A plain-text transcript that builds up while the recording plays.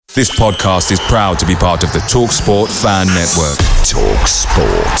This podcast is proud to be part of the TalkSport Fan Network.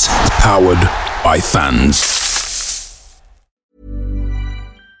 TalkSport. Powered by fans.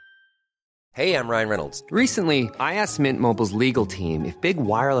 Hey, I'm Ryan Reynolds. Recently, I asked Mint Mobile's legal team if big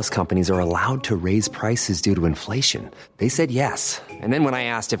wireless companies are allowed to raise prices due to inflation. They said yes. And then when I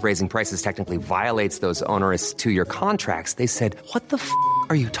asked if raising prices technically violates those onerous two-year contracts, they said, "What the f***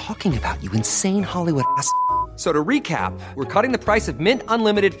 are you talking about, you insane Hollywood ass?" So to recap, we're cutting the price of Mint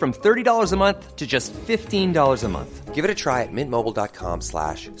Unlimited from $30 a month to just $15 a month. Give it a try at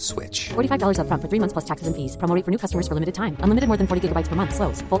mintmobile.com/switch. $45 up front for 3 months plus taxes and fees. Promo rate for new customers for limited time. Unlimited more than 40 gigabytes per month.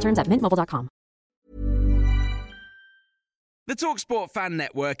 Slows full terms at mintmobile.com. The TalkSport Fan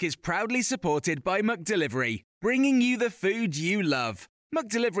Network is proudly supported by McDelivery, bringing you the food you love.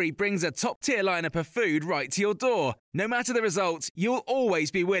 McDelivery brings a top-tier lineup of food right to your door. No matter the result, you'll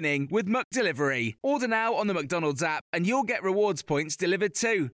always be winning with McDelivery. Order now on the McDonald's app and you'll get rewards points delivered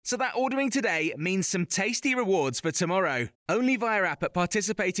too. So that ordering today means some tasty rewards for tomorrow. Only via app at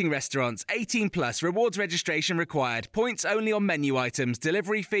participating restaurants. 18 plus. Rewards registration required. Points only on menu items.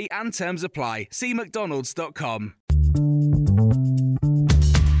 Delivery fee and terms apply. See mcdonalds.com.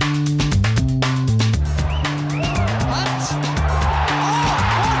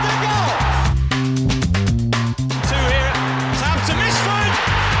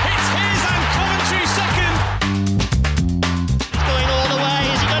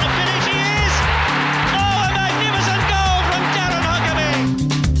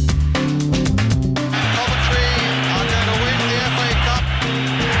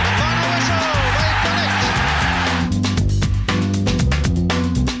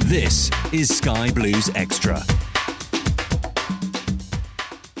 This is Sky Blues Extra.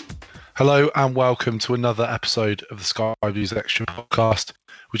 Hello and welcome to another episode of the Sky Blues Extra podcast,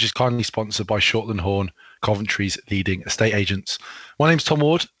 which is kindly sponsored by Shortland Horn, Coventry's leading estate agents. My name's Tom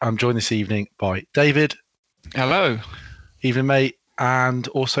Ward. I'm joined this evening by David. Hello. Evening, mate. And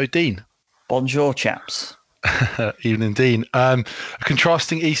also Dean. Bonjour, chaps. Evening, Dean. A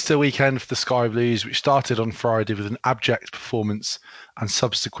contrasting Easter weekend for the Sky Blues, which started on Friday with an abject performance and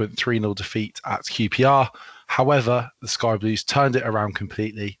subsequent 3-0 defeat at QPR. However, the Sky Blues turned it around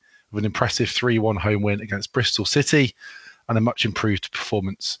completely with an impressive 3-1 home win against Bristol City and a much improved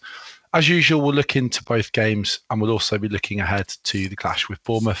performance. As usual, we'll look into both games and we'll also be looking ahead to the clash with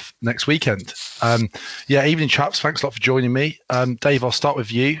Bournemouth next weekend. Evening, chaps. Thanks a lot for joining me. Dave, I'll start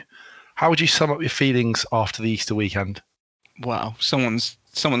with you. How would you sum up your feelings after the Easter weekend? Wow, someone's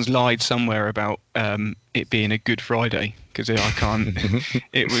lied somewhere about it being a Good Friday, because I can't.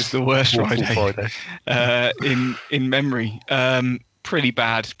 It was the worst Friday in memory. Pretty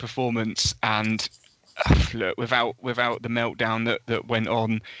bad performance, and look, without the meltdown that went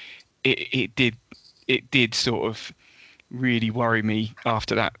on, it did sort of really worry me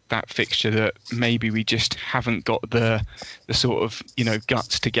after that fixture that maybe we just haven't got the sort of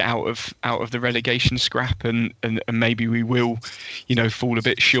guts to get out of the relegation scrap, and maybe we will fall a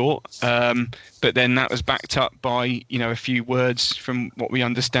bit short, but then that was backed up by a few words from what we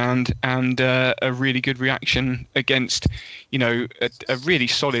understand, and a really good reaction against a really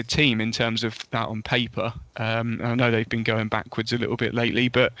solid team in terms of that on paper. I know they've been going backwards a little bit lately,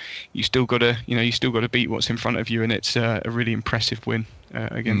 but you still got to beat what's in front of you, and it's a really impressive win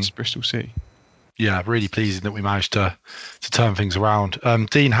against Bristol City. Yeah, really pleasing that we managed to turn things around.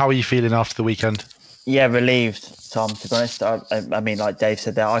 Dean, how are you feeling after the weekend? Yeah, relieved, Tom, to be honest. I mean, like Dave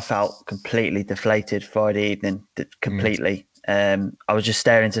said there, I felt completely deflated Friday evening, completely. I was just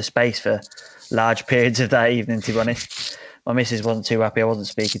staring into space for large periods of that evening, to be honest. My missus wasn't too happy. I wasn't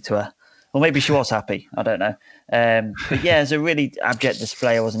speaking to her. Well, maybe she was happy. I don't know. But yeah, it was a really abject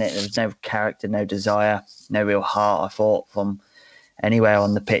display, wasn't it? There was no character, no desire, no real heart, I thought, from anywhere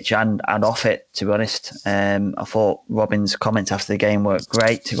on the pitch and off it, to be honest. I thought Robin's comments after the game were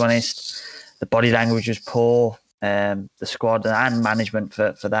great, to be honest. The body language was poor, the squad and management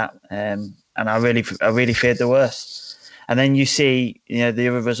for that. And I really feared the worst. And then you see, the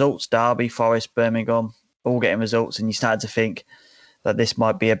other results, Derby, Forest, Birmingham, all getting results, and you started to think that this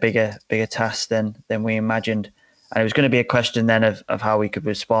might be a bigger task than we imagined. And it was going to be a question then of how we could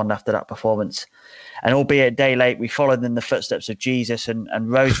respond after that performance. And albeit a day late, we followed in the footsteps of Jesus and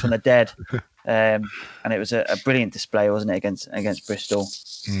rose from the dead. And it was a brilliant display, wasn't it, against Bristol?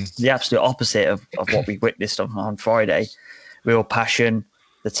 The absolute opposite of what we witnessed on Friday. Real passion,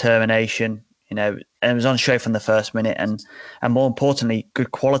 determination, and it was on show from the first minute. And more importantly,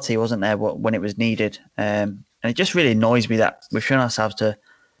 good quality, wasn't there, when it was needed. And it just really annoys me that we've shown ourselves to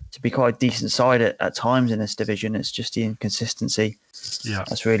be quite a decent side at times in this division. It's just the inconsistency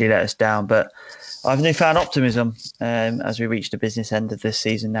that's really let us down. But I've newfound optimism as we reach the business end of this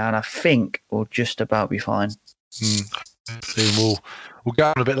season now, and I think we'll just about be fine. We'll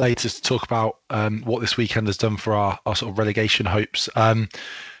get on a bit later to talk about what this weekend has done for our sort of relegation hopes.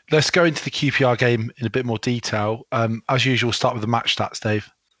 Let's go into the QPR game in a bit more detail. As usual, start with the match stats, Dave.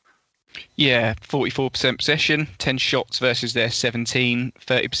 Yeah, 44% possession, 10 shots versus their 17,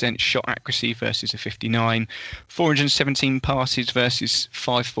 30% shot accuracy versus a 59, 417 passes versus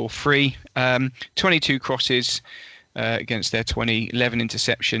 543, 22 crosses against their 20, 11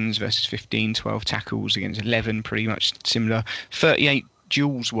 interceptions versus 15, 12 tackles against 11, pretty much similar, 38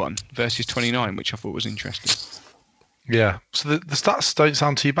 duels won versus 29, which I thought was interesting. Yeah, so the stats don't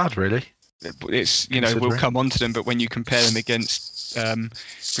sound too bad, really. It's, we'll come on to them, but when you compare them against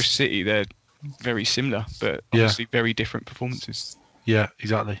Bristol City, they're very similar, but obviously very different performances. Yeah,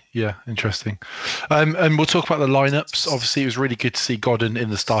 exactly. Yeah, interesting. And we'll talk about the lineups. Obviously, it was really good to see Godden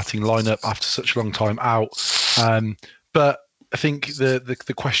in the starting lineup after such a long time out. But I think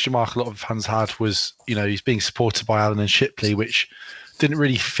the question mark a lot of fans had was, he's being supported by Allen and Shipley, which didn't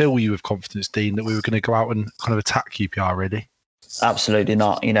really fill you with confidence, Dean, that we were going to go out and kind of attack QPR, really. Absolutely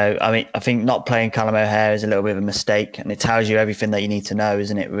not. I think not playing Callum O'Hare is a little bit of a mistake, and it tells you everything that you need to know,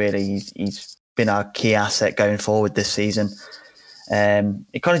 isn't it? Really, he's been our key asset going forward this season.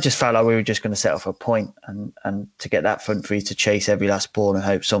 It kind of just felt like we were just going to settle for a point and to get that front three to chase every last ball and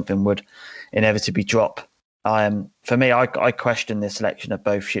hope something would inevitably drop. For me, I question the selection of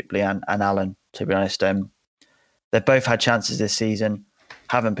both Shipley and Allen, to be honest. They've both had chances this season,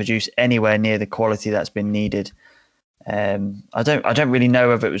 haven't produced anywhere near the quality that's been needed. I don't really know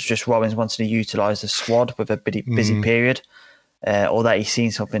whether it was just Robbins wanting to utilise the squad with a busy period, or that he's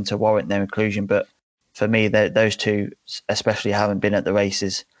seen something to warrant their inclusion. But for me, those two especially haven't been at the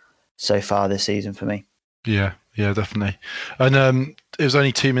races so far this season for me. Yeah, definitely. And it was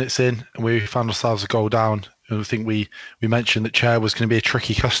only 2 minutes in, and we found ourselves a goal down. I think we mentioned that Chair was going to be a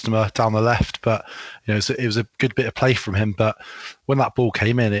tricky customer down the left, but it was a good bit of play from him. But when that ball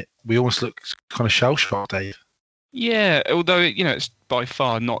came in, we almost looked kind of shell-shocked, Dave. Yeah, although it's by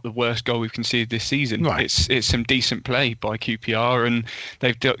far not the worst goal we've conceded this season. Right. It's some decent play by QPR, and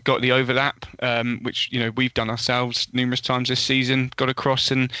they've got the overlap, which we've done ourselves numerous times this season. Got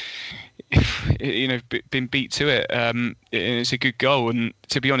across and been beat to it. And it's a good goal, and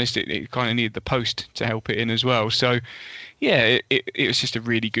to be honest, it kind of needed the post to help it in as well. So yeah, it was just a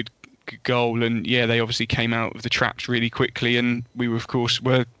really good goal, and they obviously came out of the traps really quickly, and we were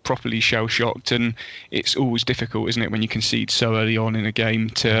properly shell shocked. And it's always difficult, isn't it, when you concede so early on in a game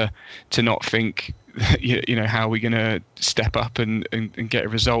to not think how are we going to step up and get a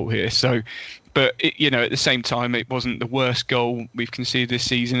result here. So but at the same time, it wasn't the worst goal we've conceded this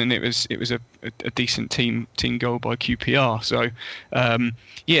season, and it was a decent team goal by QPR. So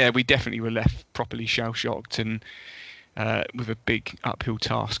we definitely were left properly shell shocked and with a big uphill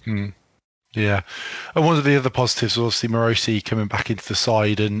task. Yeah, and one of the other positives was obviously Morosi coming back into the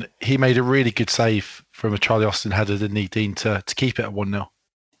side, and he made a really good save from a Charlie Austin header, didn't he, Dean, to keep it at 1-0.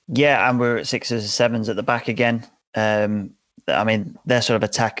 Yeah, and we're at 6s and 7s at the back again. Their sort of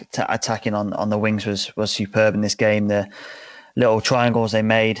attacking on the wings was superb in this game. The little triangles they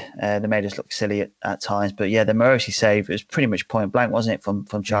made us look silly at times. But yeah, the Morosi save was pretty much point blank, wasn't it,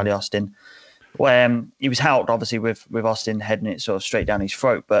 from Charlie Austin? Well, he was helped obviously with Austin heading it sort of straight down his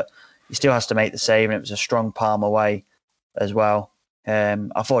throat, but he still has to make the save, and it was a strong palm away as well.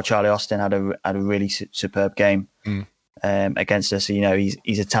 I thought Charlie Austin had a really superb game against us.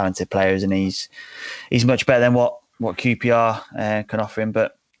 He's a talented player, and he's much better than what QPR can offer him.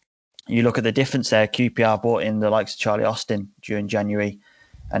 But you look at the difference there. QPR brought in the likes of Charlie Austin during January,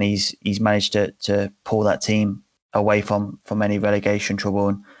 and he's managed to pull that team away from any relegation trouble.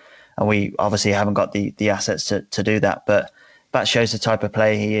 And we obviously haven't got the assets to do that, but that shows the type of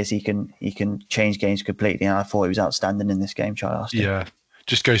player he is. He can change games completely, and I thought he was outstanding in this game, Charlie Austin. Yeah,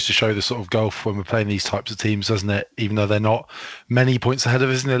 just goes to show the sort of gulf when we're playing these types of teams, doesn't it? Even though they're not many points ahead of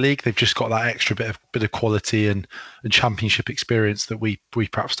us in the league, they've just got that extra bit of quality and championship experience that we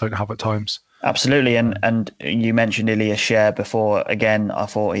perhaps don't have at times. Absolutely, and you mentioned Ilias Chair before. Again, I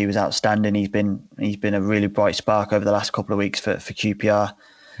thought he was outstanding. He's been a really bright spark over the last couple of weeks for QPR.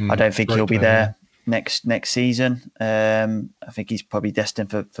 I don't think he'll be there next season. I think he's probably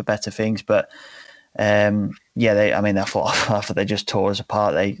destined for better things. But I thought they just tore us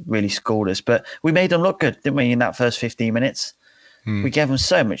apart. They really scored us, but we made them look good, didn't we? In that first 15 minutes, we gave them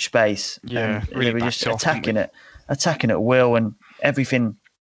so much space. Yeah, really they were just attacking at will, and everything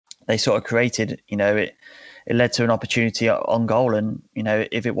they sort of created. It led to an opportunity on goal, and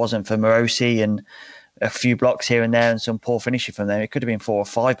if it wasn't for Morosi and a few blocks here and there and some poor finishing from them, it could have been 4 or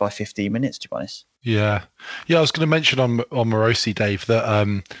 5 by 15 minutes, to be honest. Yeah. I was going to mention on Morosi, Dave,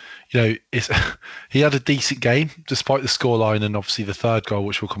 that he had a decent game despite the scoreline and obviously the third goal,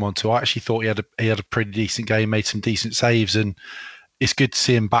 which we'll come on to. I actually thought he had a pretty decent game, made some decent saves, and it's good to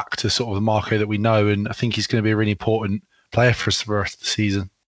see him back to sort of the Marco that we know. And I think he's going to be a really important player for us for the rest of the season.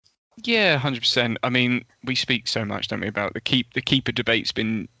 Yeah, 100%. I mean, we speak so much, don't we, about the keeper debate's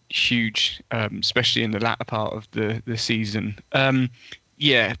been huge, especially in the latter part of the season.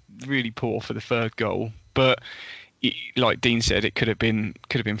 Yeah, really poor for the third goal, but like Dean said, it could have been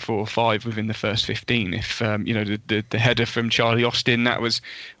 4 or 5 within the first 15 if the header from Charlie Austin, that was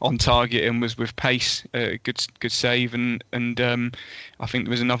on target and was with pace, good save, and I think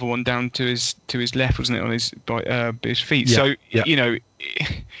there was another one down to his left, wasn't it, on his feet. Yeah, so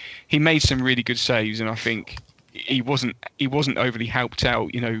he made some really good saves, and I think he wasn't overly helped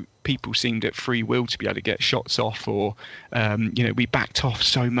out. People seemed at free will to be able to get shots off, or we backed off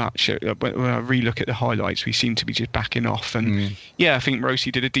so much. When I re-look at the highlights, we seemed to be just backing off, and I think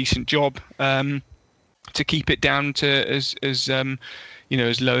Morosi did a decent job to keep it down to as low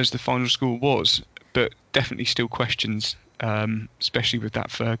as the final score was, but definitely still questions, especially with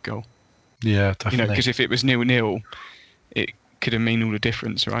that third goal. Yeah, definitely. Because if it was 0-0, it could have made all the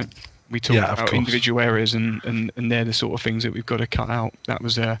difference, right? We talk about individual errors, and they're the sort of things that we've got to cut out. That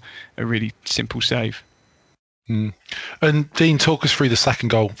was a really simple save. And Dean, talk us through the second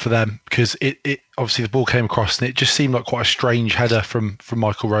goal for them, because it obviously the ball came across and it just seemed like quite a strange header from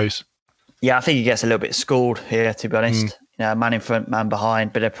Michael Rose. Yeah, I think he gets a little bit schooled here, to be honest. Man in front, man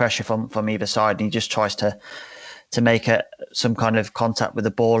behind, bit of pressure from either side, and he just tries to make some kind of contact with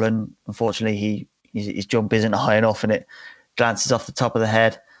the ball, and unfortunately his jump isn't high enough, and it glances off the top of the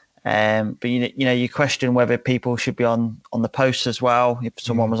head. But you question whether people should be on the post as well. If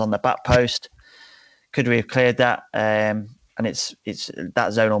someone was on the back post, could we have cleared that? And it's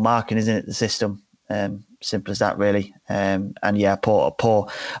that zonal marking, isn't it? The system, simple as that, really. And yeah, poor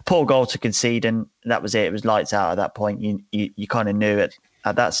goal to concede, and that was it. It was lights out at that point. You kind of knew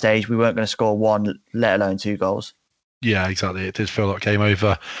at that stage we weren't going to score 1, let alone 2 goals. Yeah, exactly. It did feel like game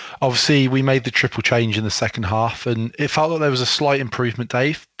over. Obviously, we made the triple change in the second half, and it felt like there was a slight improvement,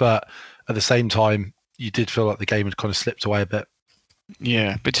 Dave. But at the same time, you did feel like the game had kind of slipped away a bit.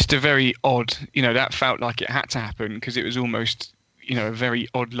 Yeah, but just a very odd, that felt like it had to happen because it was almost, a very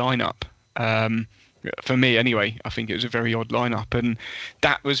odd lineup. For me, anyway, I think it was a very odd lineup, and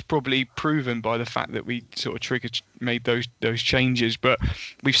that was probably proven by the fact that we sort of made those changes. But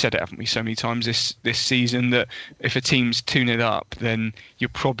we've said it, haven't we, so many times this season, that if a team's 2-0 up, then you're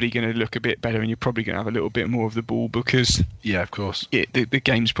probably going to look a bit better, and you're probably going to have a little bit more of the ball because of course, the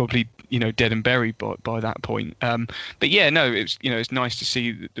game's probably dead and buried by that point. But yeah, no, it's nice to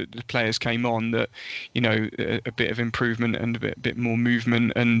see that the players came on, that a bit of improvement and a bit more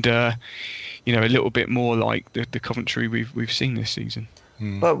movement, and a little bit more like the Coventry we've seen this season.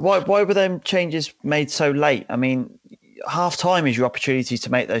 But why were them changes made so late? I mean, half time is your opportunity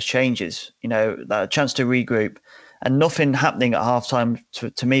to make those changes. That chance to regroup, and nothing happening at half time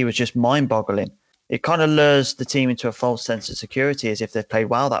to me was just mind boggling. It kind of lures the team into a false sense of security, as if they've played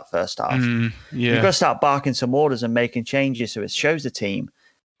well that first half. You've got to start barking some orders and making changes, so it shows the team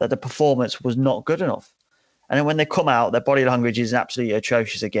that the performance was not good enough. And then when they come out, their body language is absolutely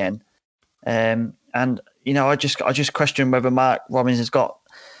atrocious again. And I just question whether Mark Robins has got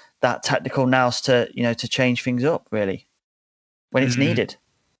that tactical nous to change things up, really, when it's needed.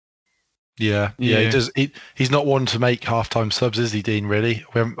 Yeah, he does. He's not one to make halftime subs, is he, Dean? Really?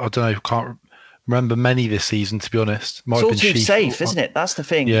 I don't know. Can't remember many this season, to be honest. It's all too safe, isn't it? That's the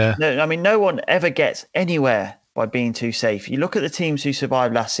thing. Yeah. No one ever gets anywhere by being too safe. You look at the teams who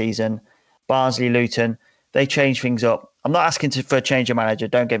survived last season, Barnsley, Luton. They change things up. I'm not asking for a change of manager.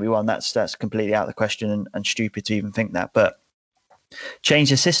 Don't get me wrong. That's completely out of the question and stupid to even think that. But change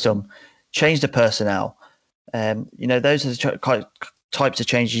the system, change the personnel. Those are the types of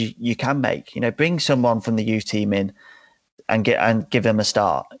changes you can make. Bring someone from the youth team in and give them a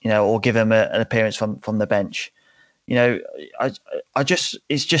start. Or give them an appearance from the bench. It's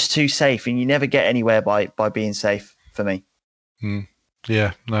just too safe, and you never get anywhere by being safe for me.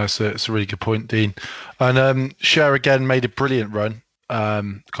 Yeah, no, it's a really good point, Dean. And Cher again made a brilliant run.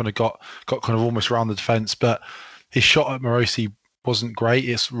 Kind of got kind of almost around the defence, but his shot at Morosi wasn't great.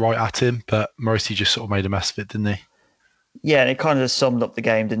 It's right at him, but Morosi just sort of made a mess of it, didn't he? Yeah, and it kind of summed up the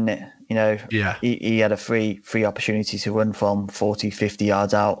game, didn't it? Yeah. He had a free opportunity to run from 40, 50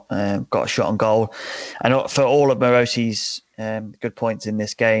 yards out, got a shot on goal. And for all of Morosi's good points in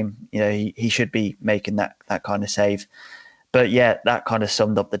this game, he should be making that kind of save. But yeah, that kind of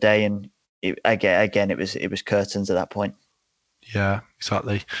summed up the day, and it was curtains at that point. Yeah,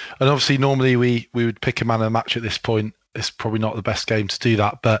 exactly. And obviously, normally we would pick a man of the match at this point. It's probably not the best game to do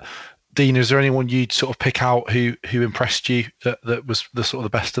that. But Dean, is there anyone you'd sort of pick out who impressed you that was the sort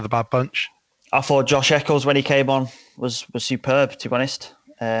of the best of the bad bunch? I thought Josh Eccles, when he came on, was superb, to be honest.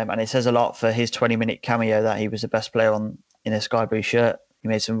 And it says a lot for his 20-minute cameo that he was the best player in a Sky Blue shirt. He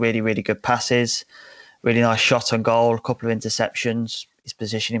made some really, really good passes, really nice shot on goal, a couple of interceptions. His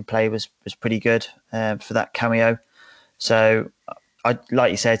position in play was pretty good for that cameo. So, like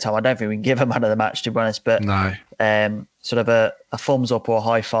you said, Tom, I don't think we can give a man of the match, to be honest, but no. Sort of a thumbs up or a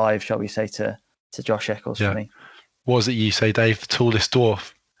high five, shall we say, to Josh Eccles for me. What was it you say, Dave? The tallest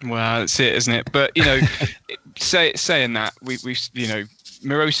dwarf? Well, that's it, isn't it? But, saying that, we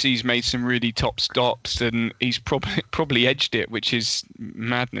Morosi's made some really top stops, and he's probably edged it, which is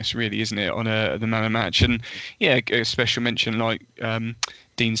madness, really, isn't it, on the man of the match? And a special mention, like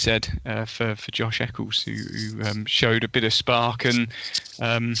Dean said, for Josh Eccles, who showed a bit of spark and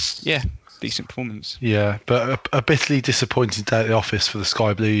decent performance. Yeah, but a bitterly disappointing day at the office for the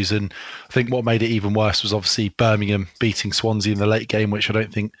Sky Blues, and I think what made it even worse was obviously Birmingham beating Swansea in the late game, which I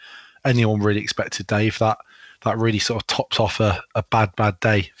don't think anyone really expected, Dave. That really sort of topped off a bad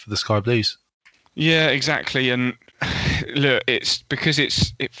day for the Sky Blues. Yeah, exactly. And look, it's because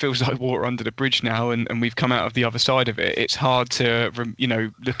it feels like water under the bridge now, and we've come out of the other side of it. It's hard to,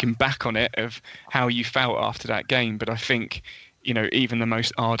 looking back on it, of how you felt after that game. But I think, even the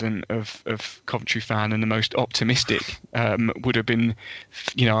most ardent of Coventry fan and the most optimistic would have been,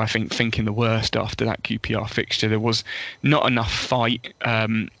 I think, thinking the worst after that QPR fixture. There was not enough fight.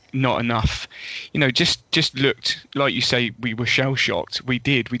 Not enough, just looked, like you say, we were shell-shocked. We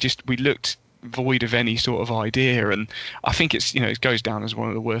looked void of any sort of idea. And I think it goes down as one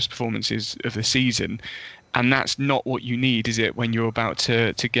of the worst performances of the season. And that's not what you need, is it, when you're about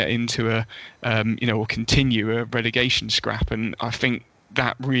to get into or continue a relegation scrap? And I think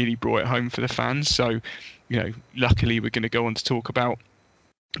that really brought it home for the fans. So, luckily we're going to go on to talk about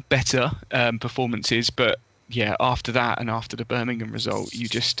better performances, but yeah, after that and after the Birmingham result, you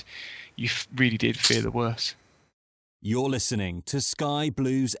really did fear the worst. You're listening to Sky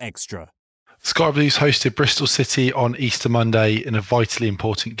Blues Extra. Sky Blues hosted Bristol City on Easter Monday in a vitally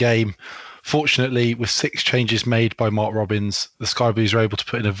important game. Fortunately, with 6 changes made by Mark Robins, the Sky Blues were able to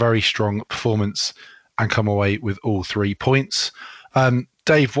put in a very strong performance and come away with all 3 points.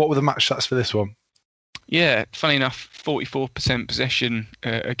 Dave, what were the match stats for this one? Yeah, funny enough, 44% possession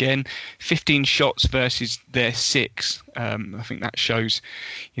again, 15 shots versus their 6. I think that shows,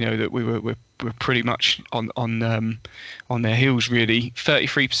 that we're pretty much on their heels, really.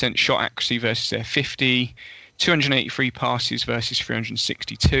 33% shot accuracy versus their 50, 283 passes versus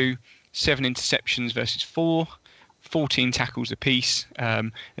 362, 7 interceptions versus 4. 14 tackles apiece,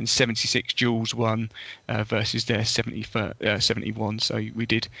 and 76 duels won versus their 71. So we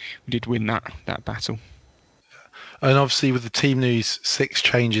did win that battle. And obviously, with the team news, 6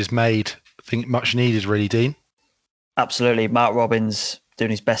 changes made. I think much needed, really, Dean. Absolutely. Mark Robins doing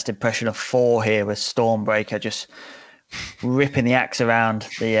his best impression of 4 here with Stormbreaker, just ripping the axe around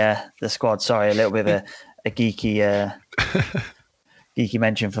the squad. Sorry, a little bit of a geeky geeky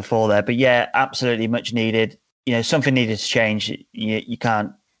mention for 4 there, but yeah, absolutely much needed. Something needed to change. You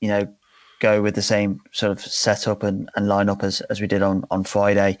can't, go with the same sort of setup and line up as we did on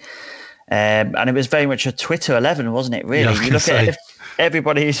Friday. And it was very much a Twitter 11, wasn't it, really? Yeah, you look at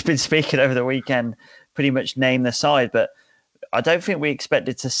everybody who's been speaking over the weekend pretty much named their side, but I don't think we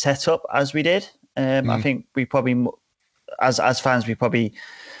expected to set up as we did. I think we probably, as fans, we probably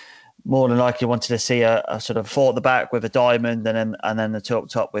more than likely wanted to see a sort of 4 at the back with a diamond and then the 2 up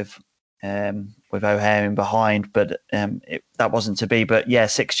top with O'Hare in behind, but that wasn't to be. But yeah,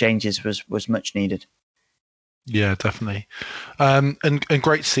 6 changes was much needed. Yeah, definitely. And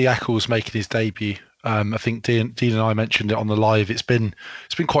great to see Eccles making his debut. I think Dean and I mentioned it on the live. It's been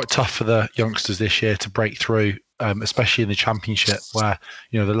quite tough for the youngsters this year to break through, especially in the Championship where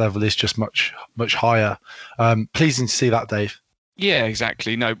the level is just much higher. Pleasing to see that, Dave. Yeah,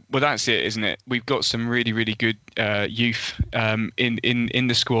 exactly. No, well, that's it, isn't it? We've got some really, really good youth in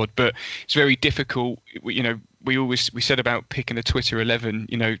the squad, but it's very difficult. We said about picking a Twitter 11.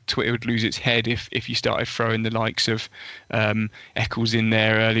 Twitter would lose its head if you started throwing the likes of Eccles in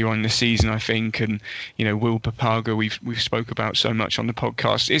there earlier on in the season, I think, and Will Papaga we've spoke about so much on the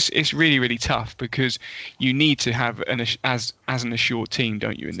podcast. It's really, really tough because you need to have as an assured team,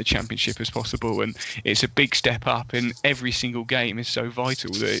 don't you, in the Championship as possible, and it's a big step up, and every single game is so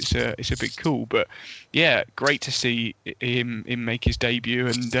vital that it's a big call. But yeah, great to see him make his debut,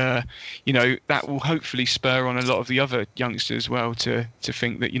 and that will hopefully spur on a lot of the other youngsters as well to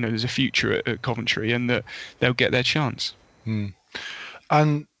think that there's a future at Coventry and that they'll get their chance.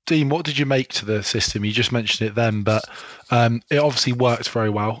 And Dean, what did you make to the system? You just mentioned it then, but it obviously worked very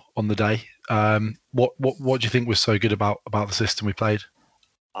well on the day. What do you think was so good about the system we played?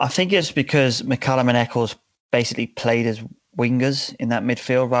 I think it's because McCallum and Eccles basically played as wingers in that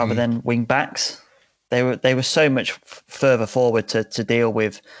midfield rather than wing backs. They were so much further forward to deal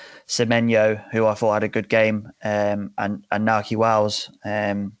with Semenyo, who I thought had a good game, and Nahki Wells.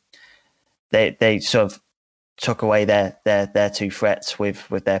 They sort of took away their two threats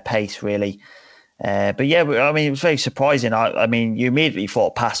with their pace, really. But yeah, I mean, it was very surprising. I mean, you immediately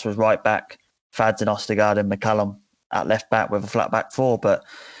thought Pass was right back, Fads and Ostergaard and McCallum at left back with a flat back four, but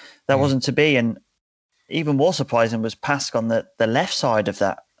that wasn't to be. And even more surprising was Pask on the left side of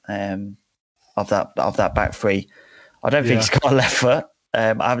that back three. I don't think he's got a left foot.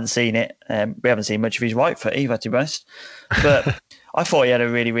 I haven't seen it. We haven't seen much of his right foot either, to be honest. But I thought he had a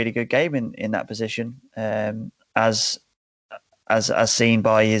really, really good game in that position, as seen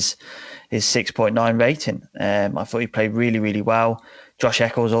by his 6.9 rating. I thought he played really, really well. Josh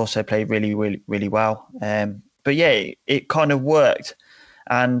Eccles also played really, really, really well. But yeah, it kind of worked.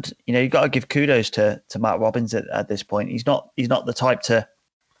 And you've got to give kudos to Matt Robbins at this point. He's not the type to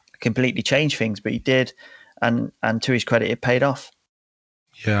completely change things, but he did, and to his credit, it paid off.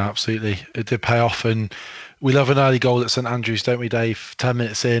 Yeah, absolutely, it did pay off, and we love an early goal at St Andrews, don't we, Dave? 10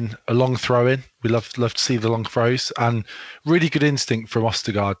 minutes in, a long throw in. We love to see the long throws, and really good instinct from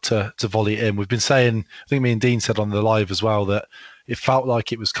Ostergaard to volley it in. We've been saying, I think me and Dean said on the live as well, that it felt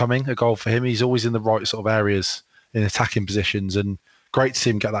like it was coming, a goal for him. He's always in the right sort of areas in attacking positions, and great to see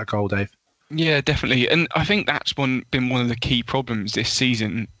him get that goal, Dave. Yeah, definitely. And I think that's been one of the key problems this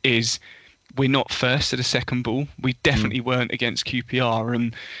season is we're not first at a second ball. We definitely weren't against QPR.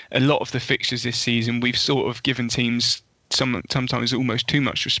 And a lot of the fixtures this season, we've sort of given teams sometimes almost too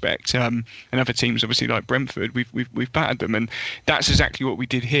much respect. And other teams, obviously like Brentford, we've battered them. And that's exactly what we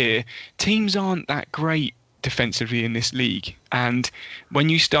did here. Teams aren't that great defensively in this league, and when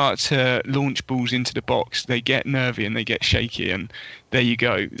you start to launch balls into the box, they get nervy and they get shaky, and there you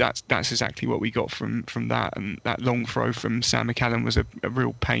go. That's exactly what we got from that. And that long throw from Sam McCallum was a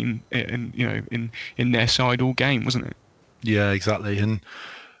real pain in their side all game, wasn't it? Yeah, exactly. And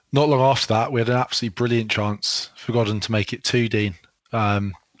not long after that, we had an absolutely brilliant chance for Godden to make it 2, Dean.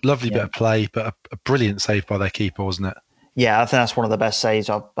 Lovely bit of play, but a brilliant save by their keeper, wasn't it? Yeah, I think that's one of the best saves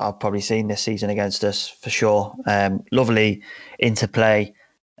I've probably seen this season against us, for sure. Lovely interplay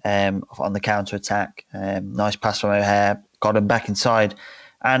on the counter-attack. Nice pass from O'Hare, got him back inside.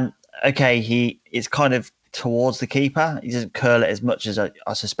 And, okay, he is kind of towards the keeper. He doesn't curl it as much as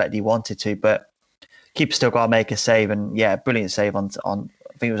I suspect he wanted to, but keeper still got to make a save. And, yeah, brilliant save on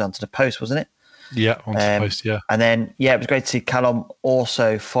I think it was onto the post, wasn't it? Yeah, onto the post, yeah. And then, yeah, it was great to see Callum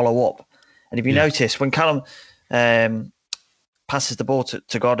also follow up. And if you notice, when Callum passes the ball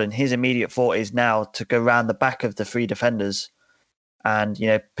to Godden, his immediate thought is now to go round the back of the 3 defenders and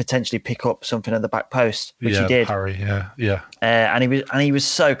potentially pick up something at the back post, which he did. Harry, yeah. And he was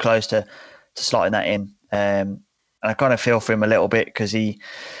so close to slotting that in. And I kind of feel for him a little bit because he,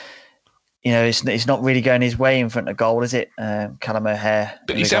 it's not really going his way in front of goal, is it? Callum O'Hare.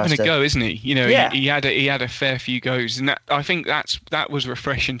 But he's having a go, isn't he? He had a fair few goes, and I think that was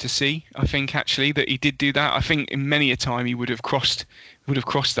refreshing to see. I think actually that he did do that. I think in many a time he would have crossed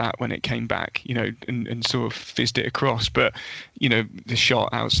that when it came back, and sort of fizzed it across. But the shot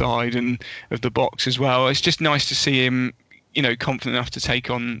outside and of the box as well. It's just nice to see him, confident enough to take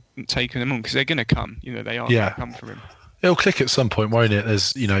them on because they're going to come. They are going to come for him. It'll click at some point, won't it?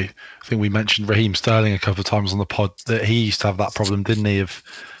 There's, I think we mentioned Raheem Sterling a couple of times on the pod that he used to have that problem, didn't he, of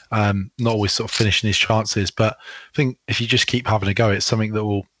not always sort of finishing his chances. But I think if you just keep having a go, it's something that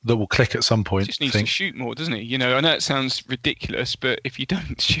will click at some point. He just needs to shoot more, doesn't he? I know it sounds ridiculous, but if you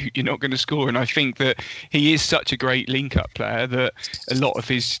don't shoot, you're not going to score. And I think that he is such a great link-up player that a lot of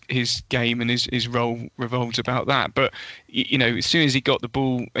his game and his role revolves about that. But as soon as he got the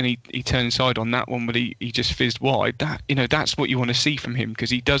ball and he turned inside on that one, but he just fizzed wide. That's what you want to see from him because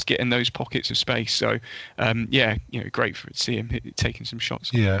he does get in those pockets of space. So great to see him taking some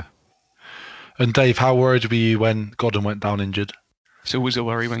shots. Yeah. And Dave, how worried were you when Godden went down injured? It's always a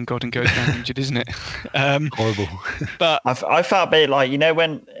worry when Godden goes down injured, isn't it? Horrible. But I felt a bit like,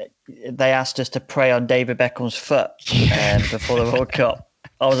 when they asked us to pray on David Beckham's foot before the World Cup.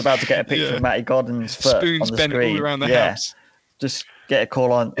 I was about to get a picture of Matty Godden's foot Spoons on the bent screen. All around the house. Just get a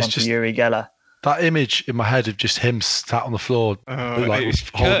call onto Uri Geller. That image in my head of just him sat on the floor. It was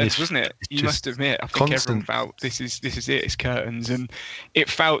curtains, wasn't it? You must admit, I think everyone felt this is it. It's curtains, and it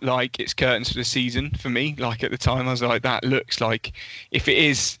felt like it's curtains for the season for me. Like at the time, I was like, that looks like if it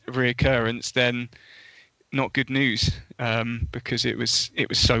is a reoccurrence, then not good news because it was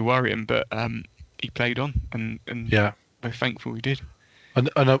so worrying. But he played on, and we're thankful he did. And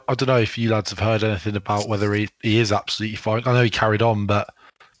I don't know if you lads have heard anything about whether he is absolutely fine. I know he carried on, but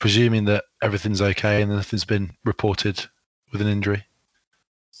presuming that everything's okay and nothing's been reported with an injury.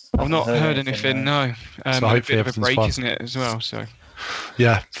 I've not heard anything. No. So a bit of a break, fine. isn't it, as well? So.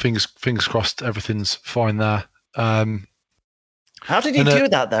 Yeah, fingers crossed, everything's fine there. How did he do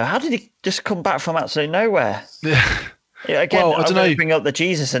that though? How did he just come back from absolutely nowhere? Yeah. Again, well, I don't know. Bring up the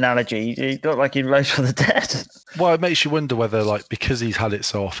Jesus analogy. He looked like he rose from the dead. Well, it makes you wonder whether, like, because he's had it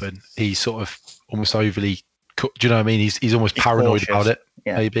so often, he's sort of almost overly. Do you know what I mean? He's almost paranoid about it,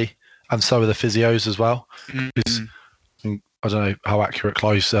 maybe, and so are the physios as well. Because I don't know how accurate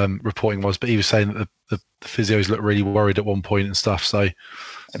Clive's reporting was, but he was saying that the physios looked really worried at one point and stuff. So.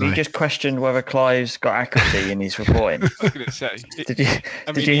 Have you just questioned whether Clive's got accuracy in his reporting? I was going to say. Did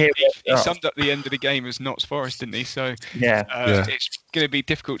you hear? He summed up the end of the game as Notts Forest, didn't he? So it's going to be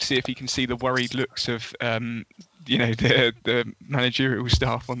difficult to see if he can see the worried looks of the managerial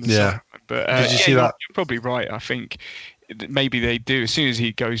staff on the side. But did you see that? You're probably right. I think maybe they do. As soon as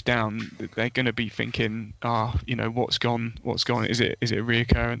he goes down, they're going to be thinking, what's gone? Is it a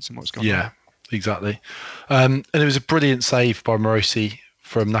reoccurrence, and what's gone? Yeah, on? Exactly. And it was a brilliant save by Morosi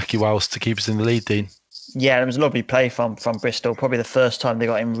from Nahki Wells to keep us in the lead, Dean. Yeah, it was a lovely play from Bristol. Probably the first time they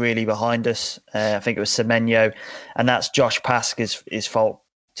got him really behind us. I think it was Semenyo, and that's Josh Pask's his fault.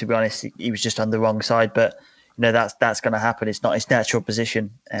 To be honest, he was just on the wrong side. But that's going to happen. It's not his natural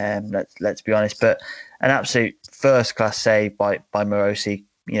position. Let's be honest. But an absolute first class save by Morosi.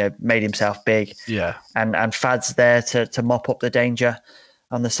 Made himself big. Yeah, and Fad's there to mop up the danger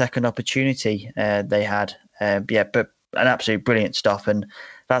on the second opportunity they had. But an absolute brilliant stop, and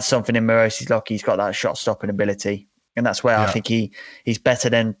that's something in Morosi's lock. He's got that shot stopping ability, and that's where I think he's better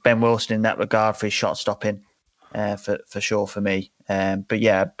than Ben Wilson in that regard for his shot stopping, for sure for me. But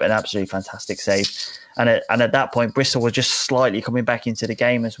yeah, an absolutely fantastic save, and at that point Bristol were just slightly coming back into the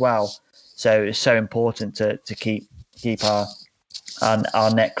game as well. So it's so important to keep our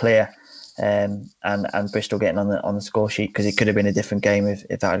net clear, and Bristol getting on the score sheet, because it could have been a different game if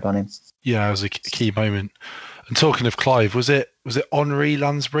that had gone in. Yeah, it was a key moment. And talking of Clive, was it Henri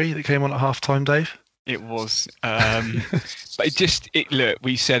Lansbury that came on at half-time, Dave? It was. But look,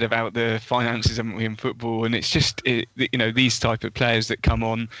 we said about the finances, haven't we, in football, and it's just, these type of players that come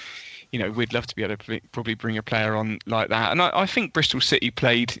on, we'd love to be able to probably bring a player on like that. And I think Bristol City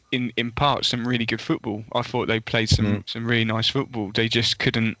played in part some really good football. I thought they played some really nice football. They just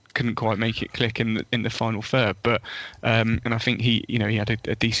couldn't quite make it click in the final third. But and I think he had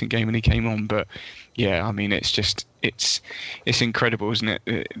a decent game when he came on. But yeah, I mean, it's incredible, isn't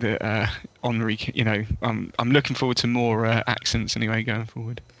it? The Henri, I'm looking forward to more accents anyway going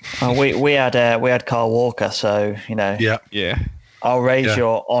forward. We had Carl Walker, so Yeah. I'll raise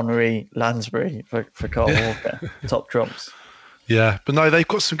your Henri Lansbury for Carl Walker. Top trumps. Yeah, but no, they've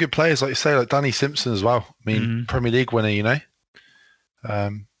got some good players, like you say, like Danny Simpson as well. I mean, Premier League winner,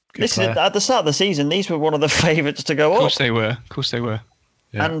 Listen, at the start of the season, these were one of the favourites to go up. Of course they were.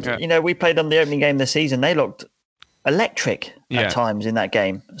 Yeah. And we played them the opening game this season. They looked electric at times in that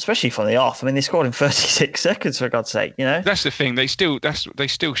game, especially from the off. I mean, they scored in 36 seconds, for God's sake. That's the thing. They still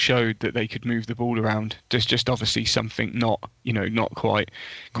showed that they could move the ball around. There's just obviously something not quite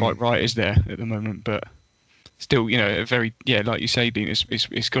right is there at the moment, but still, a very like you say, Dean,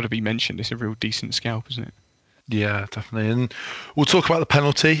 it's got to be mentioned. It's a real decent scalp, isn't it? Yeah, definitely. And we'll talk about the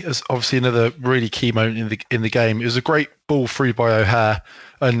penalty as obviously another really key moment in the game. It was a great ball through by O'Hare,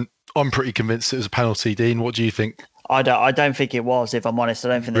 and I'm pretty convinced it was a penalty. Dean, what do you think? I don't think it was, if I'm honest. I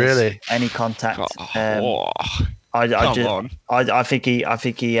don't think there's any contact. I think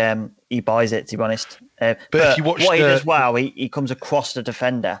he buys it, to be honest. But if you watch what he does well, he comes across the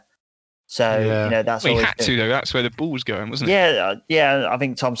defender. So that's he had to, though. That's where the ball was going, wasn't it? Yeah. I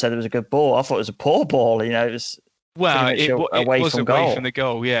think Tom said it was a good ball. I thought it was a poor ball. It was. Well, it was away from the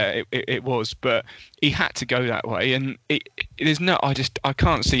goal. Yeah, it was, but he had to go that way, and I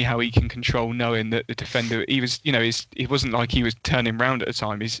can't see how he can control knowing that the defender. He was, it wasn't like he was turning round at the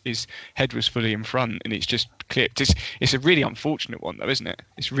time. His head was fully in front, and it's just clipped. It's a really unfortunate one, though, isn't it?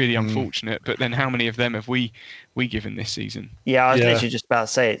 It's really unfortunate. But then, how many of them have we given this season? Yeah, I was literally just about to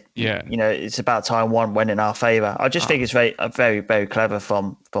say it. Yeah, it's about time one went in our favour. I just think it's very, very clever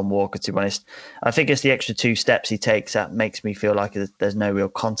from Walker, to be honest. I think it's the extra 2 steps he takes that makes me feel like there's no real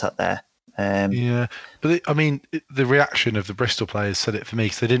contact there. Yeah, but the reaction of the Bristol players said it for me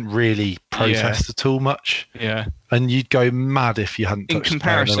because they didn't really protest at all much. Yeah, and you'd go mad if you hadn't. In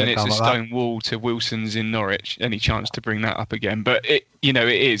comparison, it's a stone wall to Wilson's in Norwich. Any chance to bring that up again? But it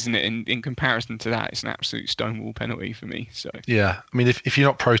is, and in comparison to that, it's an absolute stone wall penalty for me. So yeah, I mean, if you're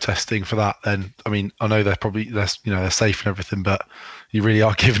not protesting for that, then I know they're safe and everything, but you really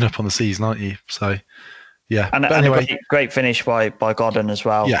are giving up on the season, aren't you? So. Yeah, and anyway, great finish by Godden as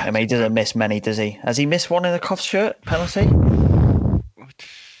well. Yeah. I mean, he doesn't miss many, does he? Has he missed one in the Cough shirt penalty?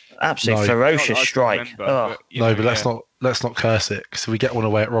 Absolutely ferocious strike. Remember, but let's not curse it because if we get one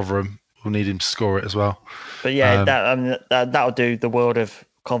away at Rotherham, we'll need him to score it as well. But yeah, that'll do the world of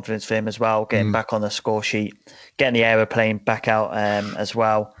confidence for him as well. Getting back on the score sheet, getting the aeroplane back out as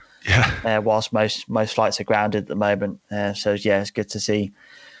well. Yeah. Whilst most flights are grounded at the moment, so yeah, it's good to see.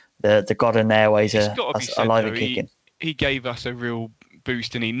 The Godden Airways are alive and kicking. He gave us a real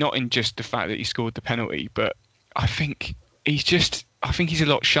boost, and not in just the fact that he scored the penalty, but I think he's a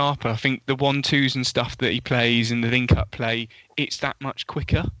lot sharper. I think the 1-2s and stuff that he plays and the link-up play, it's that much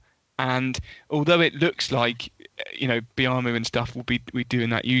quicker. And although it looks like, Biamu and stuff will be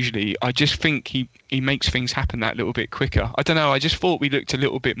doing that usually, I just think he makes things happen that little bit quicker. I don't know. I just thought we looked a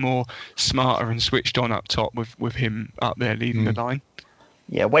little bit more smarter and switched on up top with him up there leading the line.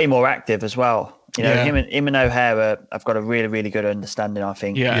 Yeah, way more active as well. Him and O'Hara have got a really, really good understanding, I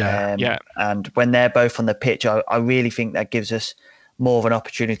think. Yeah. And when they're both on the pitch, I really think that gives us more of an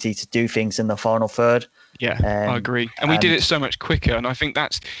opportunity to do things in the final third. Yeah, I agree. And we did it so much quicker. And I think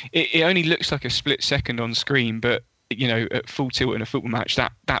that's it only looks like a split second on screen, but at full tilt in a football match,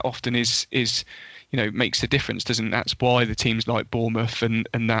 that often is makes a difference, doesn't it? That's why the teams like Bournemouth and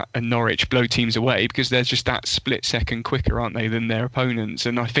Norwich blow teams away, because they're just that split second quicker, aren't they, than their opponents?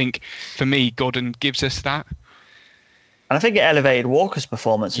 And I think for me, Godden gives us that. And I think it elevated Walker's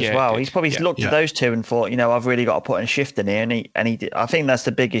performance as well. He's probably looked at those two and thought, I've really got to put in a shift in here. And he did. I think that's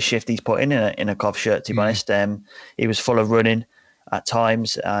the biggest shift he's put in a Cov shirt, to be honest. He was full of running at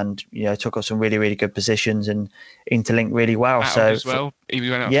times, and took up some really, really good positions and interlinked really well. As well, he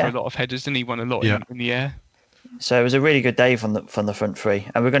went out for a lot of headers, and he won a lot in the air. So it was a really good day from the front three,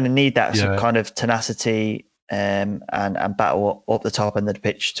 and we're going to need that some kind of tenacity and battle up the top end of the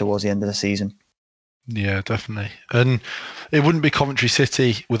pitch towards the end of the season. Yeah, definitely. And it wouldn't be Coventry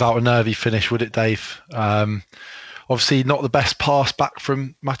City without a nervy finish, would it, Dave? Obviously, not the best pass back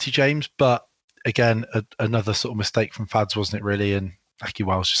from Matty James, but again, another sort of mistake from Fads, wasn't it, really? And Aki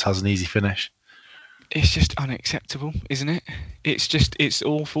Wells just has an easy finish. It's just unacceptable, isn't it? It's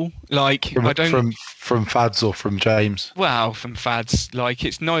awful. Like, from Fads or from James? Well, from Fads. Like,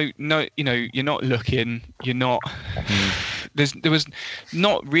 it's no, you're not looking, you're not. There was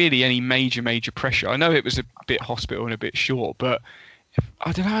not really any major pressure. I know it was a bit hospital and a bit short, but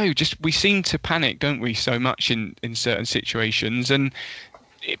I don't know. Just we seem to panic, don't we, so much in certain situations,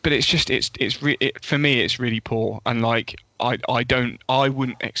 but for me it's really poor, and like I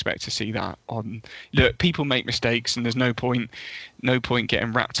wouldn't expect to see that on. Look, people make mistakes, and there's no point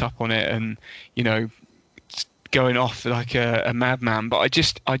getting wrapped up on it and going off like a madman. But I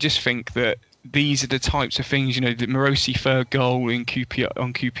just think that these are the types of things, the Morosi third goal on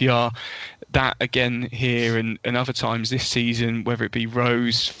QPR, that again here and other times this season, whether it be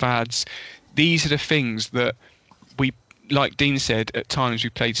Rose, Fads, these are the things that we, like Dean said, at times we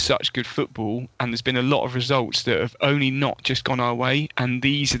played such good football, and there's been a lot of results that have only not just gone our way, and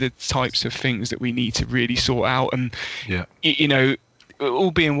these are the types of things that we need to really sort out. And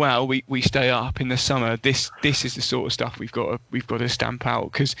all being well, we stay up in the summer. This is the sort of stuff we've got to stamp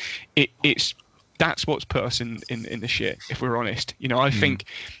out, because that's what's put us in the shit, if we're honest. I think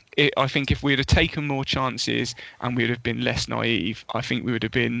if we'd have taken more chances and we'd have been less naive, I think we would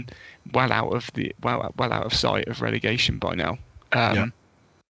have been well out of sight of relegation by now.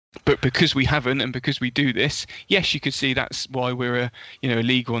 But because we haven't, and because we do this, yes, you could see that's why we're a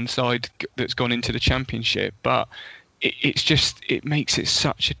League One side that's gone into the Championship. But it makes it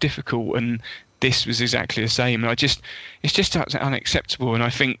such a difficult, and this was exactly the same. And it's just unacceptable. And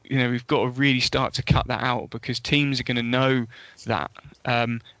I think we've got to really start to cut that out, because teams are going to know that,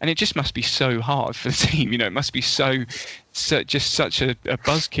 and it just must be so hard for the team. It must be so just such a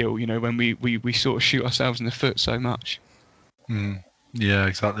buzzkill. When we sort of shoot ourselves in the foot so much. Yeah,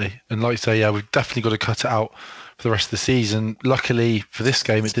 exactly. And like you say, we've definitely got to cut it out for the rest of the season. Luckily for this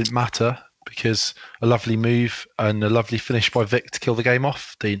game, it didn't matter, because a lovely move and a lovely finish by Vic to kill the game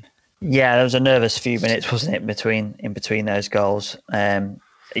off, Dean. Yeah, there was a nervous few minutes, wasn't it, in between those goals.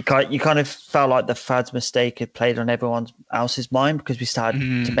 you kind of felt like the Fad's mistake had played on everyone else's mind because we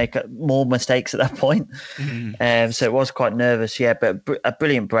started to make more mistakes at that point. So it was quite nervous, but a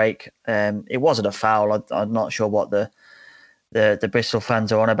brilliant break. It wasn't a foul. I'm not sure what the Bristol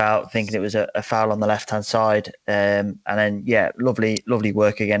fans are on about, thinking it was a foul on the left-hand side. And then, lovely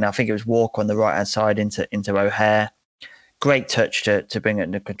work again. I think it was Walker on the right-hand side into O'Hare. Great touch to bring it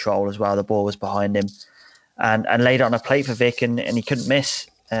under control as well. The ball was behind him. And laid it on a plate for Vic, and he couldn't miss.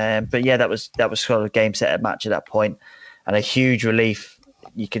 But that was sort of game set match at that point, and a huge relief.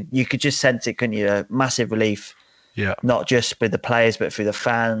 You could just sense it, couldn't you? A massive relief. Yeah. Not just with the players, but through the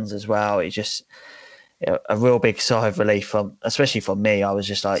fans as well. It's just a real big sigh of relief especially from me. I was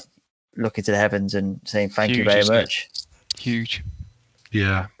just like looking to the heavens and saying thank you very much. Huge.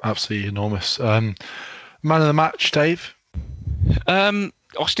 Yeah, absolutely enormous. Man of the match, Dave.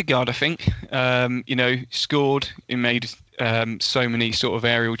 Ostergaard, I think. Scored. He made so many sort of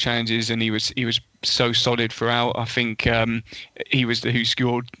aerial challenges, and he was so solid throughout. I think he was the who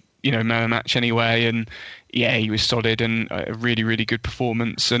scored, man of the match anyway, and he was solid and a really, really good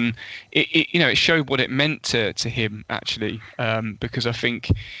performance. And it showed what it meant to him actually, because I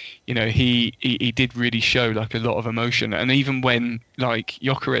think, he did really show like a lot of emotion. And even when like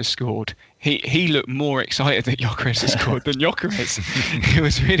Gyökeres scored, he looked more excited that Gyökeres had scored than Gyökeres. It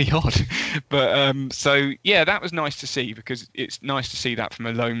was really odd. But that was nice to see, because it's nice to see that from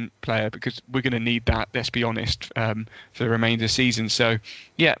a lone player, because we're going to need that, let's be honest, for the remainder of the season. So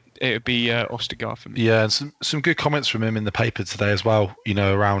it would be Ostergaard for me. Yeah, and some good comments from him in the paper today as well,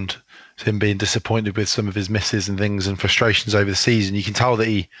 around him being disappointed with some of his misses and things and frustrations over the season. You can tell that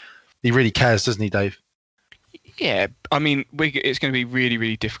he really cares, doesn't he, Dave? Yeah, I mean, it's going to be really,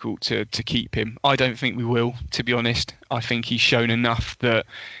 really difficult to keep him. I don't think we will, to be honest. I think he's shown enough that,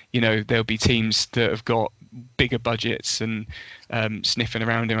 there'll be teams that have got bigger budgets and sniffing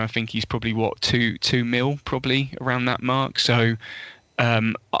around him. I think he's probably, 2 mil, probably around that mark. So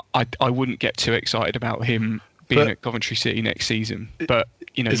I wouldn't get too excited about him being at Coventry City next season. But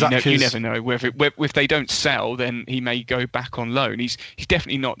you never know. If they don't sell, then he may go back on loan. He's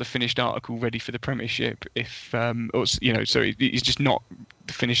definitely not the finished article ready for the Premiership. So he's just not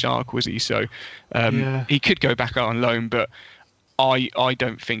the finished article, is he? So he could go back out on loan, but I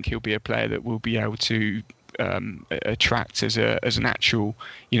don't think he'll be a player that will be able to attract as an actual,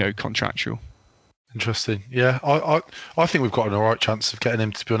 contractual. Interesting. Yeah, I think we've got an all right chance of getting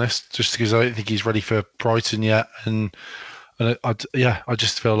him, to be honest, just because I don't think he's ready for Brighton yet, and I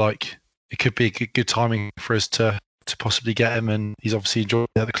just feel like it could be good timing for us to possibly get him, and he's obviously enjoying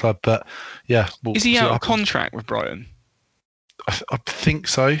it at the club. But is he out of contract with Brighton? I think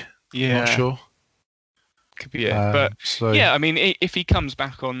so. Yeah, not sure. Could be it. I mean, if he comes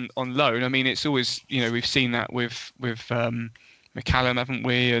back on loan, I mean, it's always, we've seen that with McCallum, haven't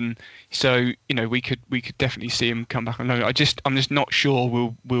we? And so, we could definitely see him come back on loan. I'm just not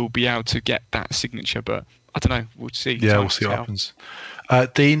sure we'll be able to get that signature, but I don't know. We'll see. Yeah, we'll see what happens.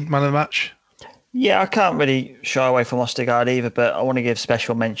 Dean, man of the match? Yeah, I can't really shy away from Ostergaard either, but I want to give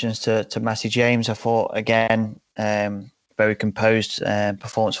special mentions to Massey James. I thought, again, very composed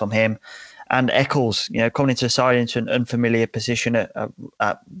performance from him. And Eccles, coming into the side into an unfamiliar position at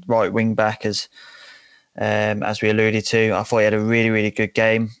right wing back, as we alluded to. I thought he had a really, really good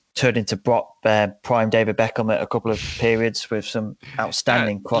game. Turned into prime David Beckham at a couple of periods with some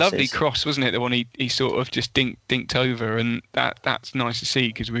outstanding crosses. Lovely cross, wasn't it? The one he sort of just dinked over, and that's nice to see,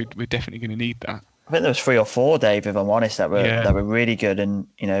 because we're definitely going to need that. I think there was 3 or 4, Dave, if I'm honest, that were really good. And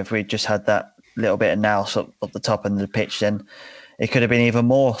if we just had that little bit of nous up the top end of the pitch, then it could have been even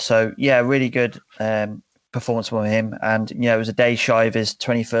more. So really good performance from him, and it was a day shy of his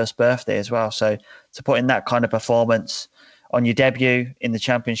 21st birthday as well. So to put in that kind of performance on your debut in the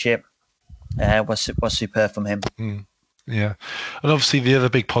Championship was superb from him. Yeah, and obviously the other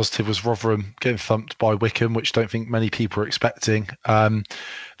big positive was Rotherham getting thumped by Wycombe, which I don't think many people were expecting.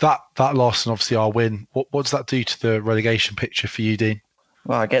 That loss and obviously our win, what does that do to the relegation picture for you, Dean?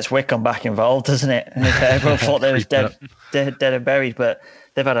 Well, it gets Wycombe back involved, doesn't it? Everyone thought they was dead and buried, but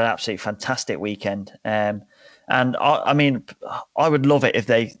they've had an absolutely fantastic weekend. And I mean, I would love it if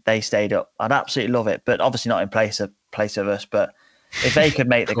they stayed up. I'd absolutely love it, but obviously not in place of us. But if they could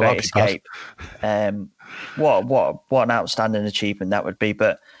make the Great Escape, what an outstanding achievement that would be.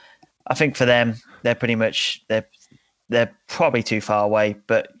 But I think for them, they're pretty much they're probably too far away.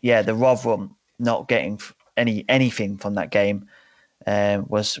 But the Rotherham not getting anything from that game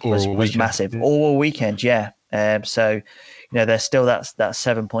was massive all weekend. So there's still that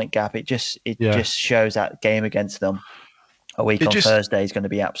 7-point gap. It just shows that game against them a week on Thursday is going to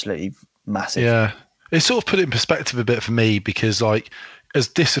be absolutely massive. Yeah, it sort of put it in perspective a bit for me, because like as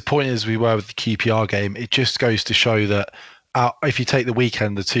disappointed as we were with the QPR game, it just goes to show that if you take the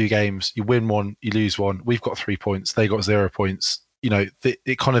weekend, the 2 games, you win one, you lose one. We've got 3 points. They got 0 points.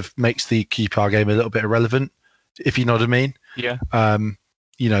 It kind of makes the QPR game a little bit irrelevant, if you know what I mean. Yeah.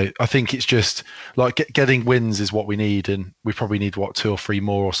 I think it's just like getting wins is what we need, and we probably need 2 or 3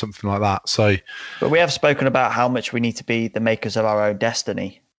 more or something like that. So, but we have spoken about how much we need to be the makers of our own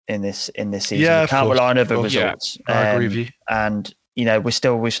destiny in this season. Yeah, we can't rely on other results. Yeah, I agree with you. And we've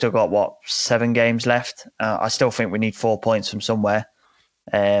still got 7 games left. I still think we need 4 points from somewhere.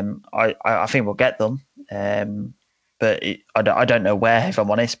 I think we'll get them, but I don't know where, if I'm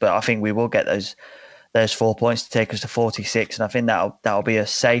honest. But I think we will get those 4 points to take us to 46, and I think that'll be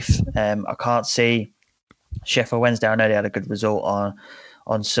us safe. I can't see Sheffield Wednesday. I know they had a good result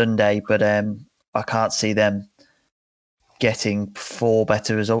on Sunday, but I can't see them getting 4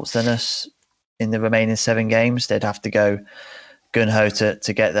 better results than us in the remaining 7 games. They'd have to go gun-ho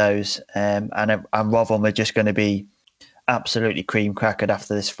to get those, and Rotherham are just going to be absolutely cream crackered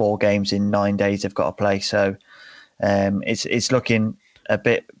after this 4 games in 9 days they've got to play. So it's looking a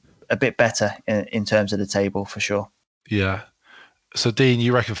bit better in terms of the table for sure. Yeah. So Dean,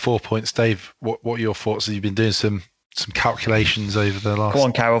 you reckon 4 points? Dave, what are your thoughts? Have you been doing some calculations over the last? Go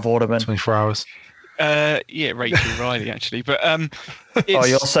on, Carol Vorderman. 24 hours. Yeah, Rachel Riley actually, but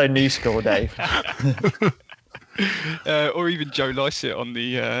you're so new school, Dave. Or even Joe Lycett on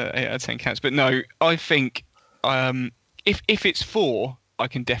the 8 out of 10 counts. But no, I think if it's 4, I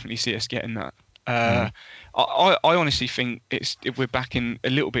can definitely see us getting that. I honestly think if we're a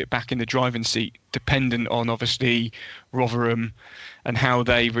little bit back in the driving seat, dependent on obviously Rotherham and how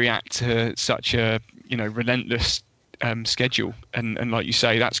they react to such a relentless schedule, and like you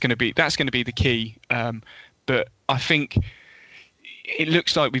say, that's going to be the key. But I think it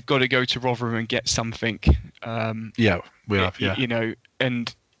looks like we've got to go to Rotherham and get something. Yeah, we have. Yeah,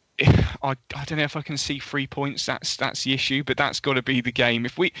 and I don't know if I can see 3 points. That's the issue, but that's got to be the game.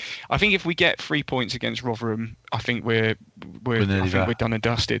 If we get 3 points against Rotherham, I think we're done and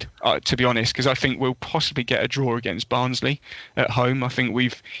dusted. To be honest, because I think we'll possibly get a draw against Barnsley at home. I think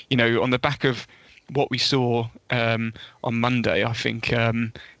we've on the back of what we saw on Monday, I think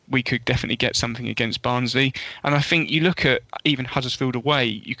we could definitely get something against Barnsley. And I think you look at even Huddersfield away,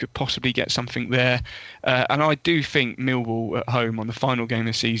 you could possibly get something there. And I do think Millwall at home on the final game of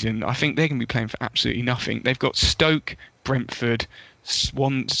the season, I think they're going to be playing for absolutely nothing. They've got Stoke, Brentford,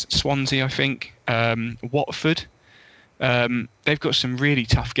 Swansea, I think, Watford. They've got some really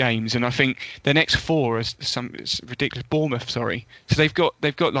tough games, and I think their next 4 it's ridiculous. Bournemouth, sorry. So they've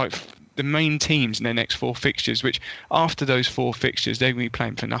got like the main teams in their next 4 fixtures, which after those 4 fixtures they're going to be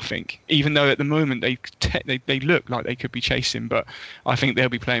playing for nothing, even though at the moment they look like they could be chasing, but I think they'll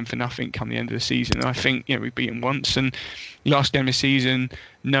be playing for nothing come the end of the season. And I think we've beaten once, and last game of the season,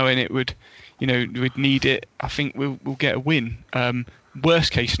 knowing it would we'd need it, I think we'll get a win.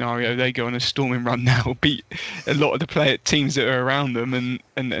 Worst case scenario, they go on a storming run now, beat a lot of the teams that are around them,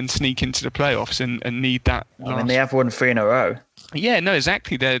 and sneak into the playoffs and need that. I mean, they have won 3 in a row. Yeah, no,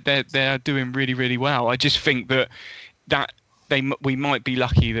 exactly. They're doing really, really well. I just think that we might be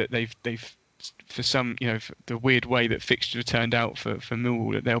lucky that they've for some for the weird way that fixtures have turned out for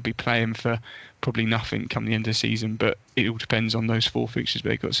Millwall, that they'll be playing for probably nothing come the end of the season. But it all depends on those 4 fixtures. But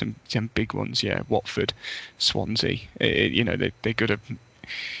they've got some big ones. Yeah, Watford, Swansea. They're good.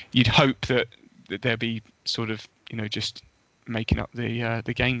 You'd hope that they'll be sort of just making up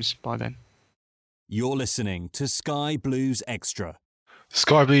the games by then. You're listening to Sky Blues Extra.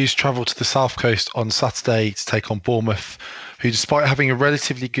 Sky Blues travel to the South Coast on Saturday to take on Bournemouth, who, despite having a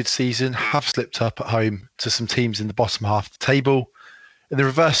relatively good season, have slipped up at home to some teams in the bottom half of the table. In the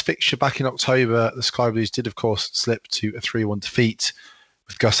reverse fixture back in October, the Sky Blues did, of course, slip to a 3-1 defeat,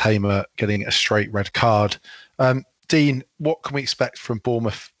 with Gus Hamer getting a straight red card. Dean, what can we expect from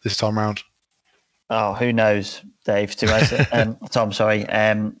Bournemouth this time round? Oh, who knows, Dave? Tom, sorry.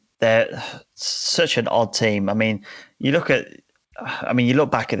 They're such an odd team. I mean, you look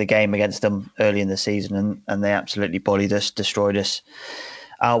back at the game against them early in the season, and they absolutely bullied us, destroyed us,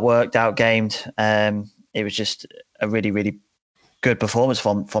 outworked, outgamed. It was just a really, really good performance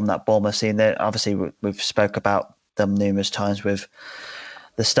from that Bournemouth team. Obviously, we've spoke about them numerous times with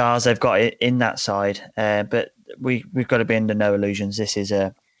the stars they've got in that side. But we've got to be under no illusions. This is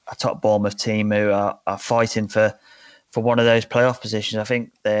a top Bournemouth team who are fighting for one of those playoff positions. I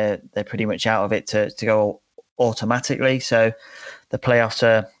think they're pretty much out of it to go automatically. So the playoffs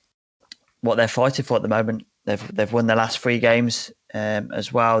are what they're fighting for at the moment. They've won their last 3 games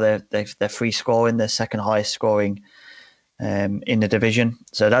as well. They're free scoring, the second highest scoring in the division.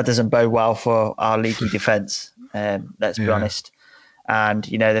 So that doesn't bode well for our leaky defence. Let's be honest. And,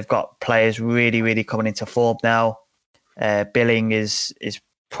 you know, they've got players really, really coming into form now. Billing is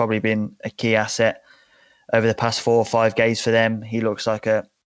probably been a key asset over the past 4 or 5 games for them. He looks like the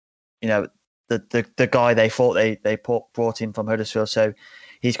guy they thought they brought in from Huddersfield. So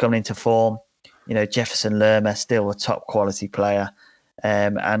he's coming into form. You know, Jefferson Lerma, still a top quality player.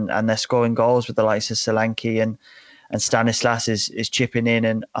 And they're scoring goals with the likes of Solanke and Stanislas is chipping in,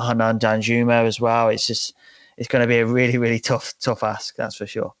 and Hernan Danjuma as well. It's going to be a really, really tough ask, that's for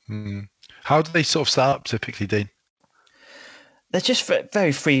sure. How do they sort of set up typically, Dean? They're just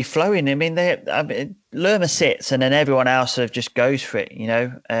very free flowing. I mean, Lerma sits and then everyone else sort of just goes for it. You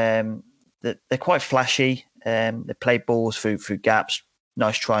know, they're quite flashy. They play balls through gaps,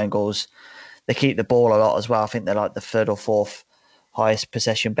 nice triangles. They keep the ball a lot as well. I think they're like the 3rd or 4th highest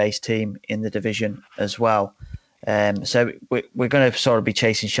possession-based team in the division as well. So we're going to sort of be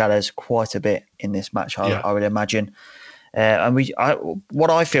chasing shadows quite a bit in this match, I would imagine. And what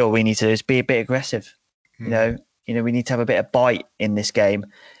I feel we need to do is be a bit aggressive. You know, we need to have a bit of bite in this game,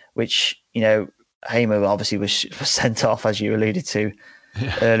 which, you know, Hamer obviously was sent off, as you alluded to,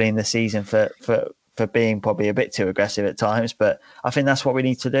 early in the season for being probably a bit too aggressive at times. But I think that's what we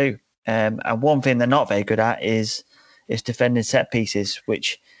need to do. And one thing they're not very good at is defending set pieces,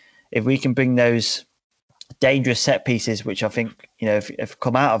 which if we can bring those dangerous set pieces, which I think, you know, have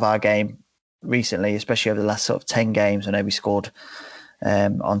come out of our game recently, especially over the last sort of 10 games. I know we scored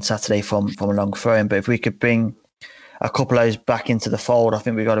on Saturday from a long throw-in, but if we could bring a couple of those back into the fold, I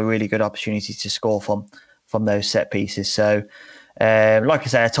think we've got a really good opportunity to score from those set pieces. So, like I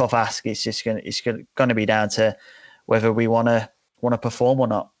say, a tough ask. It's going to be down to whether we want to perform or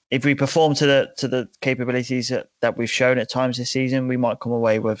not. If we perform to the capabilities that we've shown at times this season, we might come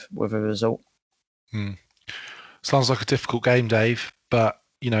away with a result. Sounds like a difficult game, Dave. But,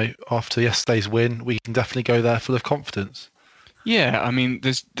 you know, after yesterday's win, we can definitely go there full of confidence. Yeah, I mean,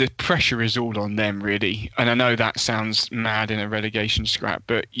 the pressure is all on them, really. And I know that sounds mad in a relegation scrap,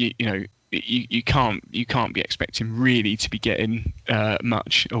 but you can't be expecting really to be getting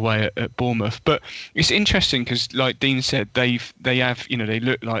much away at Bournemouth. But it's interesting because, like Dean said, they have, you know, they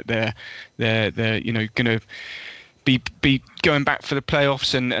look like they're you know, going to be going back for the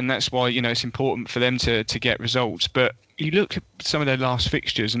playoffs, and that's why, you know, it's important for them to get results. But you look at some of their last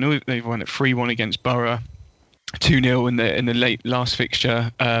fixtures, and they've won at 3-1 against Borough, 2-0 in the late last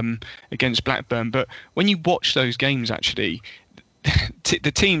fixture against Blackburn. But when you watch those games, actually,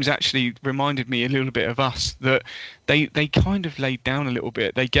 the teams actually reminded me a little bit of us, that they kind of laid down a little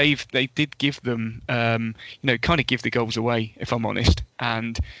bit. They did give them, you know, kind of give the goals away, if I'm honest.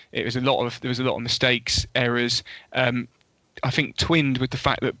 And there was a lot of mistakes, errors. I think twinned with the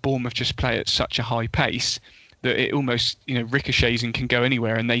fact that Bournemouth just play at such a high pace that it almost, you know, ricochets and can go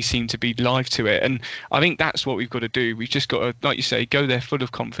anywhere, and they seem to be live to it. And I think that's what we've got to do. We've just got to, like you say, go there full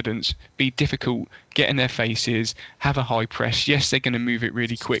of confidence, be difficult, get in their faces, have a high press. Yes, they're going to move it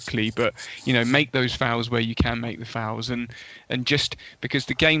really quickly, but, you know, make those fouls where you can make the fouls. And just because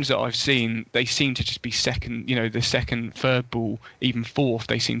the games that I've seen, they seem to just be second, you know, the second, third ball, even fourth,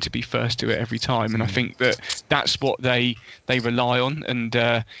 they seem to be first to it every time. And I think that's what they rely on. And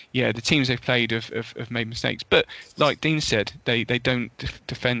the teams they've played have made mistakes. But like Dean said, they don't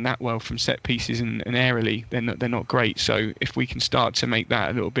defend that well from set pieces and aerially. They're not great. So if we can start to make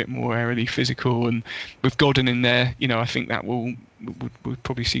that a little bit more aerially physical, and with Godden in there, you know, I think that we'll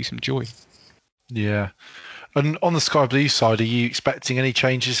probably see some joy. Yeah. And on the Sky Blue side, are you expecting any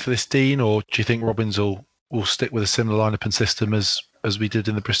changes for this, Dean, or do you think Robins will stick with a similar lineup and system as we did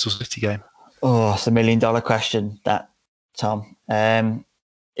in the Bristol City game? Oh, it's $1 million question, that, Tom.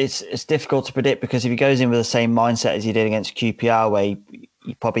 It's difficult to predict, because if he goes in with the same mindset as he did against QPR, where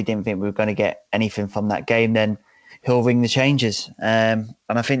he probably didn't think we were going to get anything from that game, then he'll ring the changes. And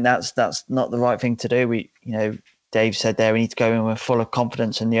I think that's not the right thing to do. Dave said there, we need to go in with full of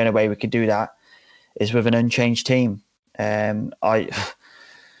confidence, and the only way we could do that is with an unchanged team. I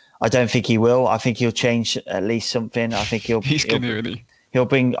don't think he will. I think he'll change at least something. I think he'll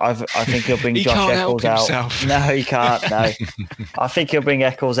bring. I think he'll bring Josh Eccles out. No, he can't. No, I think he'll bring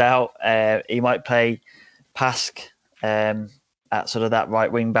Eccles out. He might play Pask at sort of that right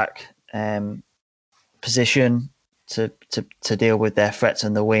wing back position to deal with their threats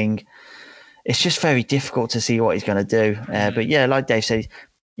on the wing. It's just very difficult to see what he's going to do. But yeah, like Dave said,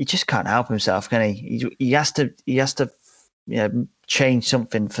 he just can't help himself, can he? He has to change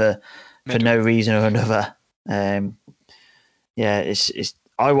something for no reason or another. I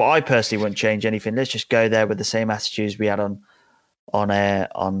personally wouldn't change anything. Let's just go there with the same attitudes we had on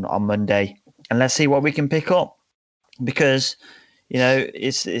Monday, and let's see what we can pick up. Because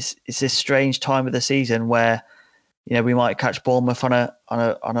it's this strange time of the season where we might catch Bournemouth on an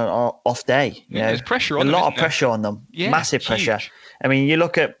off day. There's pressure on them. A lot of pressure on them. Massive pressure. Huge. I mean, you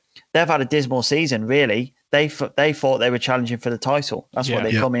look at, they've had a dismal season, really. They thought they were challenging for the title. That's what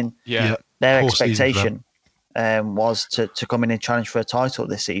they come in. Yeah. Their expectation was to come in and challenge for a title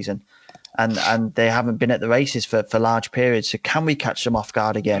this season. And they haven't been at the races for large periods. So can we catch them off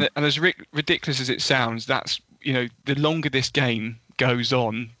guard again? And as ridiculous as it sounds, that's, the longer this game goes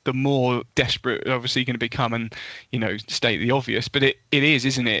on, the more desperate obviously going to become, and state the obvious, but it is,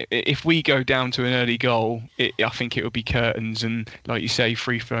 isn't it? If we go down to an early goal, I think it will be curtains, and like you say,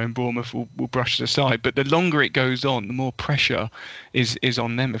 free flowing Bournemouth will brush it aside. But the longer it goes on, the more pressure is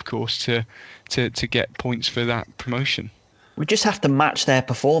on them, of course, to get points for that promotion. We just have to match their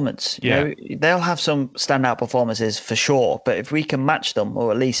performance. They'll have some standout performances for sure, but if we can match them,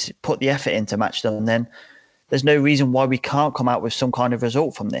 or at least put the effort in to match them, then there's no reason why we can't come out with some kind of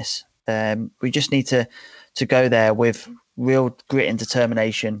result from this. We just need to go there with real grit and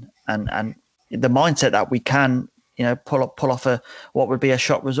determination, and the mindset that we can, pull off what would be a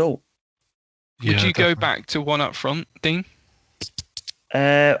shot result. Would you go back to one up front, Dean?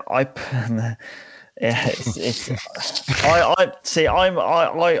 I'm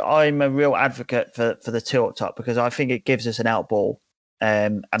a real advocate for the two up top, because I think it gives us an out ball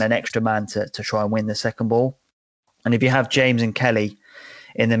and an extra man to try and win the second ball. And if you have James and Kelly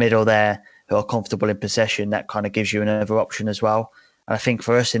in the middle there who are comfortable in possession, that kind of gives you another option as well. And I think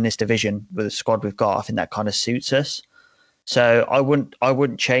for us in this division, with the squad we've got, I think that kind of suits us. So I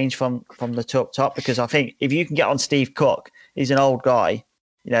wouldn't change from the two up top, because I think if you can get on Steve Cook, he's an old guy.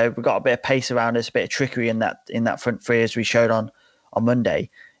 We've got a bit of pace around us, a bit of trickery in that front three, as we showed on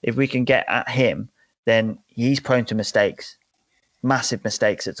Monday. If we can get at him, then he's prone to mistakes, massive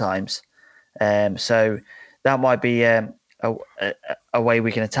mistakes at times. So that might be a way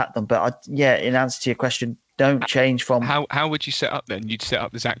we can attack them. But in answer to your question, don't change from. How would you set up then? You'd set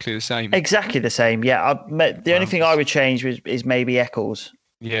up exactly the same. Exactly the same. Yeah. The only thing I would change is maybe Eccles.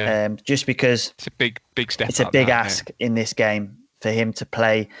 Yeah. Just because it's a big step. It's a big ask in this game for him to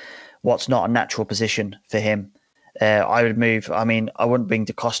play what's not a natural position for him. I would move. I mean, I wouldn't bring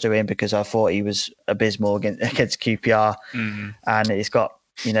Da Costa in, because I thought he was abysmal against QPR, and he's got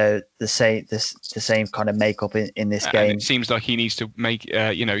the same kind of makeup in this game. And it seems like he needs to make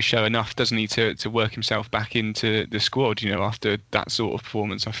show enough, doesn't he, to work himself back into the squad. After that sort of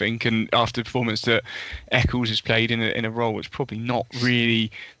performance, I think, and after the performance that Eccles has played in a role which probably not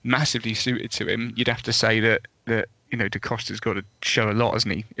really massively suited to him, you'd have to say that Da Costa's got to show a lot,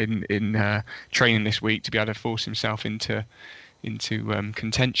 hasn't he, in training this week, to be able to force himself into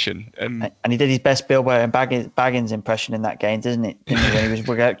contention. And he did his best Bilbao and Baggins impression in that game, didn't he? When he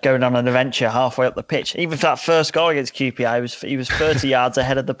was going on an adventure halfway up the pitch. Even for that first goal against QPR, he was 30 yards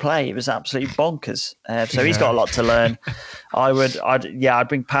ahead of the play. It was absolutely bonkers. So he's got a lot to learn. I'd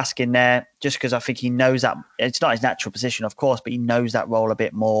bring Paskin there, just because I think he knows that it's not his natural position, of course, but he knows that role a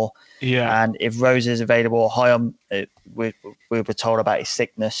bit more. Yeah. And if Rose is available, Hyam, we were told about his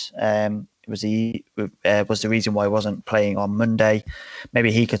sickness. Was the reason why he wasn't playing on Monday. To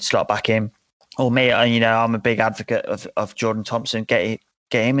he could slot back in. Or me, I'm a big advocate of Jordan Thompson. Get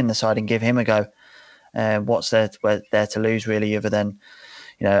him in the side and give him a go. What's there to lose, really, other than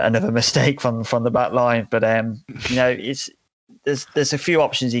another mistake from the back line? But there's a few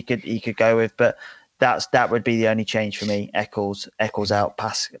options he could go with, but that would be the only change for me. Eccles out,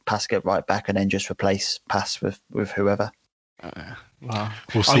 Pascal right back, and then just replace Pass with whoever. Wow.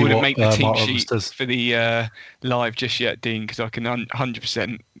 We'll see. I wouldn't make the team Mark sheet for the live just yet, Dean, because I can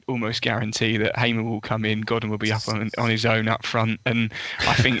 100% almost guarantee that Hamer will come in, Godden will be up on his own up front, and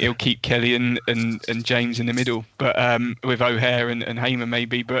I think he'll keep Kelly and James in the middle, but with O'Hare and Hamer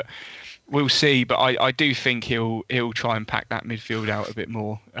maybe, but we'll see. But I do think he'll try and pack that midfield out a bit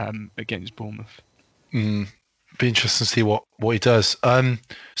more against Bournemouth. Be interesting to see what he does.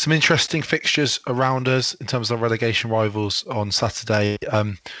 Some interesting fixtures around us in terms of relegation rivals on Saturday.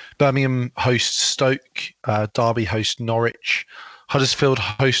 Birmingham host Stoke, Derby host Norwich, Huddersfield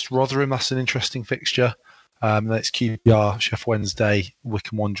host Rotherham. That's an interesting fixture. Then it's QPR, Sheffield Wednesday,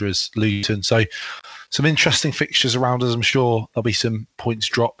 Wycombe Wanderers, Luton. So some interesting fixtures around us. I'm sure there'll be some points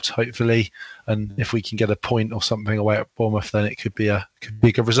dropped, hopefully. And if we can get a point or something away at Bournemouth, then it could be a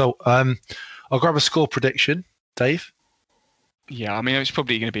good result. I'll grab a score prediction. Dave? Yeah, I mean, it's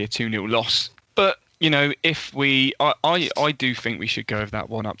probably going to be a 2-0 loss. But, if I do think we should go with that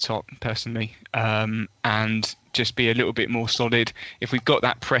one up top, personally, and just be a little bit more solid. If we've got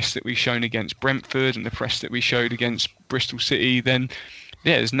that press that we've shown against Brentford and the press that we showed against Bristol City, then,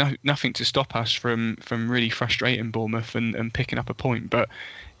 yeah, there's nothing to stop us from really frustrating Bournemouth and picking up a point. But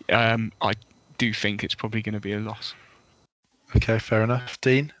I do think it's probably going to be a loss. Okay, fair enough.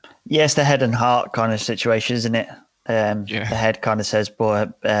 Dean? Yes, the head and heart kind of situation, isn't it? The head kind of says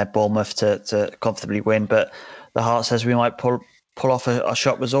Bournemouth to comfortably win, but the heart says we might pull off a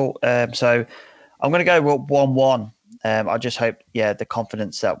shock result. So I'm going to go with 1-1. I just hope, the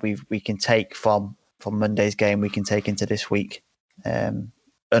confidence that we can take from Monday's game, we can take into this week.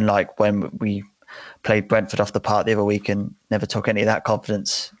 Unlike when we played Brentford off the park the other week and never took any of that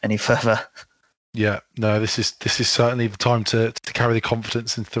confidence any further. Yeah, no, this is certainly the time to carry the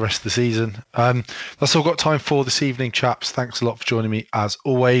confidence into the rest of the season. That's all got time for this evening, chaps. Thanks a lot for joining me as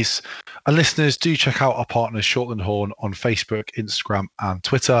always. And listeners, do check out our partners Shortland Horn on Facebook, Instagram and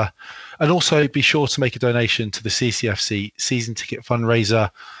Twitter. And also be sure to make a donation to the CCFC season ticket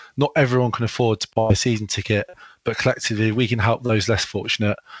fundraiser. Not everyone can afford to buy a season ticket, but collectively we can help those less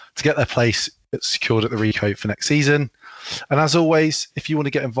fortunate to get their place secured at the Ricoh for next season. And as always, if you want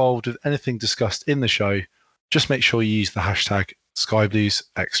to get involved with anything discussed in the show, just make sure you use the hashtag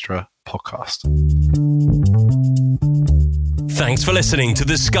SkyBluesExtraPodcast. Thanks for listening to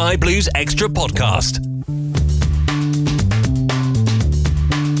the Sky Blues Extra Podcast.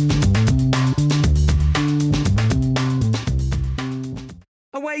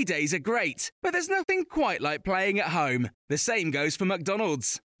 Away days are great, but there's nothing quite like playing at home. The same goes for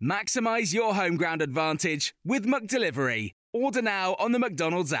McDonald's. Maximise your home ground advantage with McDelivery. Order now on the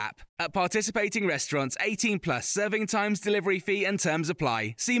McDonald's app. At participating restaurants, 18 plus serving times, delivery fee and terms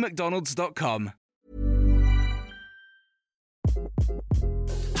apply. See mcdonalds.com.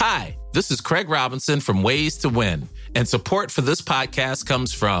 Hi, this is Craig Robinson from Ways to Win, and support for this podcast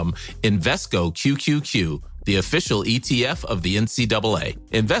comes from Invesco QQQ, the official ETF of the NCAA.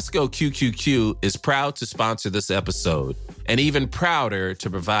 Invesco QQQ is proud to sponsor this episode, and even prouder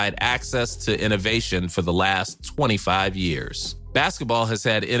to provide access to innovation for the last 25 years. Basketball has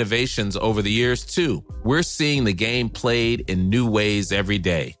had innovations over the years, too. We're seeing the game played in new ways every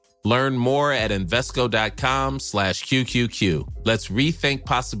day. Learn more at Invesco.com/QQQ. Let's rethink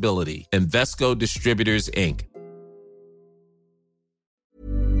possibility. Invesco Distributors, Inc.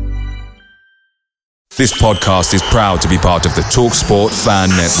 This podcast is proud to be part of the TalkSport Fan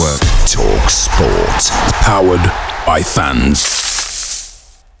Network. TalkSport. Powered by fans.